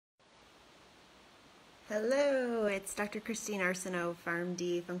Hello, it's Dr. Christine Arsenault,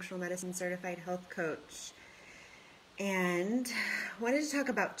 PharmD, Functional Medicine Certified Health Coach. And I wanted to talk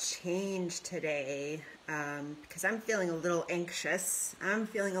about change today because I'm feeling a little anxious. I'm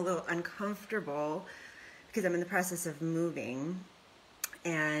feeling a little uncomfortable because I'm in the process of moving.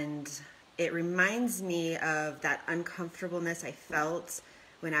 And it reminds me of that uncomfortableness I felt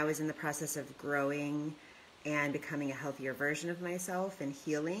when I was in the process of growing and becoming a healthier version of myself and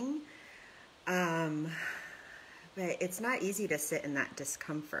healing. But it's not easy to sit in that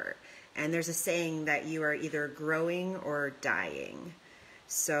discomfort. And there's a saying that you are either growing or dying.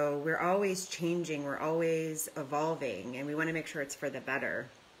 So we're always changing, we're always evolving, and we want to make sure it's for the better.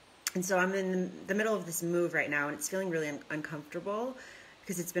 And so I'm in the middle of this move right now, and it's feeling really uncomfortable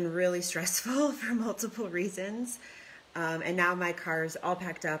because it's been really stressful for multiple reasons. And now my car's all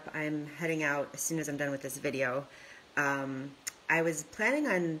packed up. I'm heading out as soon as I'm done with this video. I was planning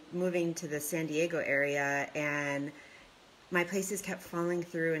on moving to the San Diego area, and my places kept falling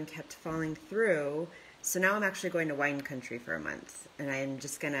through and kept falling through. So now I'm actually going to wine country for a month, and I'm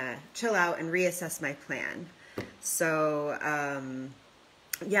just going to chill out and reassess my plan. So,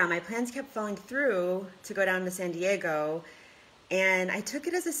 yeah, my plans kept falling through to go down to San Diego, and I took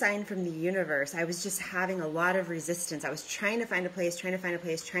it as a sign from the universe. I was just having a lot of resistance. I was trying to find a place, trying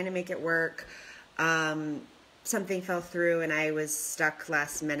to make it work. Something fell through and I was stuck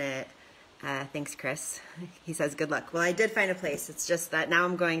last minute. Thanks, Chris. He says, good luck. Well, I did find a place. It's just that now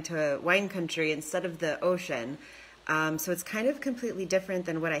I'm going to wine country instead of the ocean. So it's kind of completely different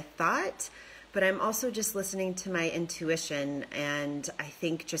than what I thought, but I'm also just listening to my intuition. And I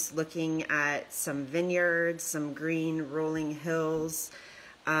think just looking at some vineyards, some green rolling hills,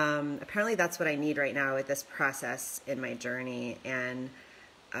 apparently that's what I need right now with this process in my journey. And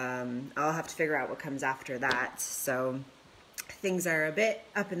I'll have to figure out what comes after that. So things are a bit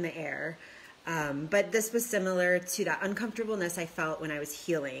up in the air. But this was similar to that uncomfortableness I felt when I was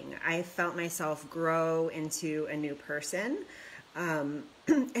healing. I felt myself grow into a new person. And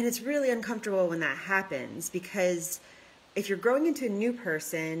it's really uncomfortable when that happens, because if you're growing into a new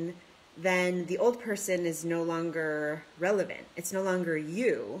person, then the old person is no longer relevant. It's no longer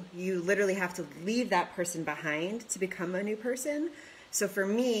you. You literally have to leave that person behind to become a new person. So for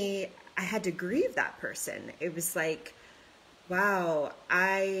me, I had to grieve that person. It was like, wow,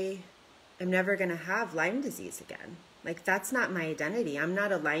 I am never going to have Lyme disease again. Like, that's not my identity. I'm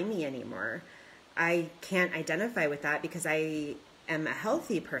not a Limey anymore. I can't identify with that because I am a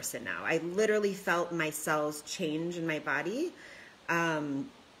healthy person now. I literally felt my cells change in my body. I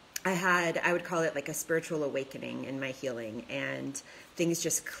would call it like a spiritual awakening in my healing, and things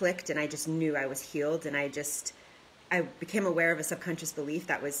just clicked, and I just knew I was healed, and I became aware of a subconscious belief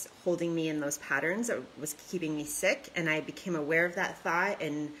that was holding me in those patterns, that was keeping me sick, and I became aware of that thought,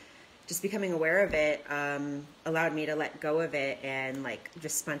 and just becoming aware of it allowed me to let go of it and like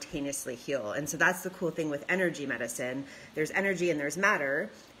just spontaneously heal. And so that's the cool thing with energy medicine. There's energy and there's matter,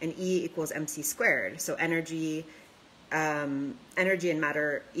 and E equals MC squared. So energy and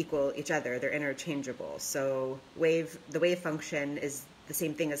matter equal each other. They're interchangeable. So the wave function is the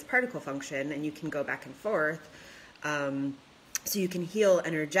same thing as particle function, and you can go back and forth. So you can heal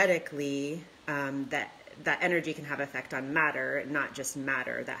energetically, that energy can have effect on matter, not just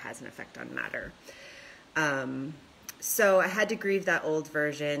matter that has an effect on matter. So I had to grieve that old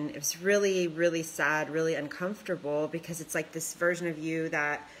version. It was really, really sad, really uncomfortable, because it's like this version of you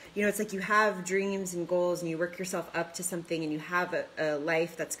that, you know, it's like you have dreams and goals and you work yourself up to something, and you have a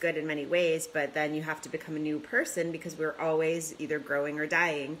life that's good in many ways, but then you have to become a new person because we're always either growing or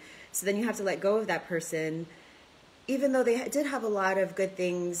dying. So then you have to let go of that person, even though they did have a lot of good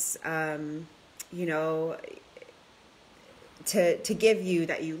things, you know, to give you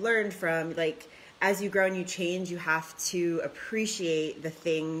that you learned from. Like, as you grow and you change, you have to appreciate the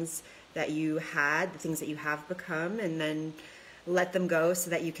things that you had, the things that you have become, and then let them go so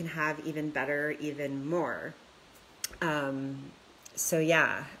that you can have even better, even more. So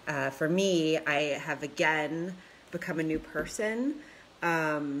yeah, for me, I have again become a new person.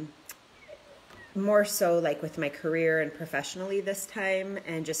 More so like with my career and professionally this time,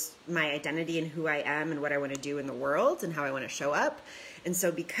 and just my identity and who I am and what I want to do in the world and how I want to show up. And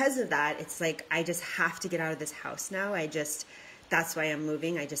so because of that, it's like I just have to get out of this house now. That's why I'm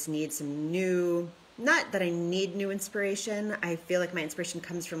moving. I just need some new, not that I need new inspiration. I feel like my inspiration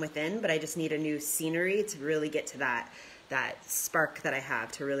comes from within, but I just need a new scenery to really get to that spark that I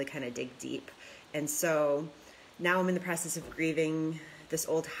have to really kind of dig deep. And so now I'm in the process of grieving this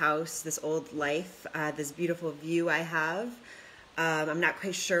old house, this old life, this beautiful view I have. I'm not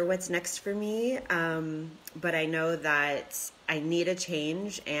quite sure what's next for me, but I know that I need a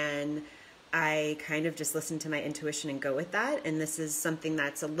change, and I kind of just listen to my intuition and go with that. And this is something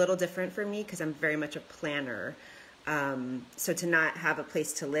that's a little different for me because I'm very much a planner. So to not have a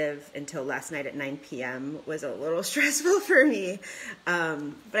place to live until last night at 9 p.m. was a little stressful for me.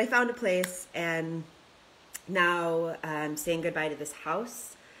 But I found a place, and now I'm saying goodbye to this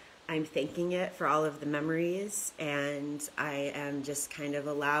house. I'm thanking it for all of the memories, and I am just kind of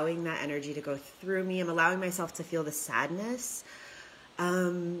allowing that energy to go through me. I'm allowing myself to feel the sadness.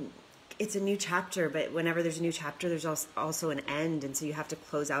 It's a new chapter, but whenever there's a new chapter, there's also an end, and so you have to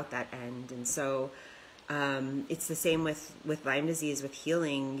close out that end. And so it's the same with Lyme disease, with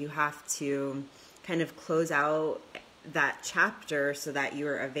healing. You have to kind of close out that chapter so that you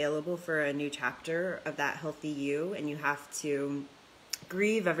are available for a new chapter of that healthy you, and you have to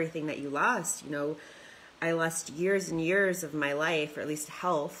grieve everything that you lost. You know, I lost years and years of my life, or at least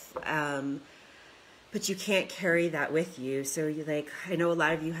health, but you can't carry that with you. So you I know a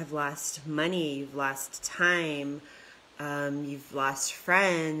lot of you have lost money, you've lost time, you've lost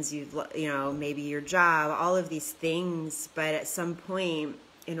friends, maybe your job, all of these things. But at some point,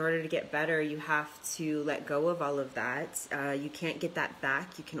 in order to get better, you have to let go of all of that. You can't get that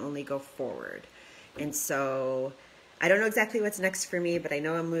back. You can only go forward. And so I don't know exactly what's next for me, but I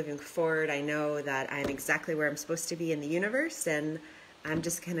know I'm moving forward. I know that I'm exactly where I'm supposed to be in the universe, and I'm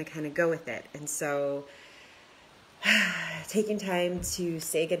just going to kind of go with it. And so taking time to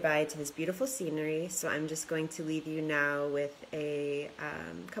say goodbye to this beautiful scenery. So I'm just going to leave you now with a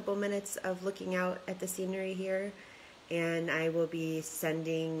couple minutes of looking out at the scenery here. And I will be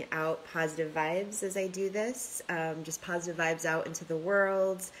sending out positive vibes as I do this, just positive vibes out into the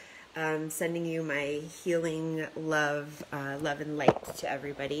world, sending you my healing love and light to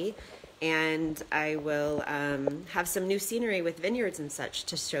everybody. And I will have some new scenery with vineyards and such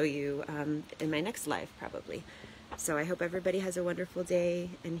to show you in my next live, probably. So I hope everybody has a wonderful day,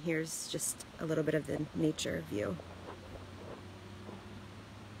 and here's just a little bit of the nature view.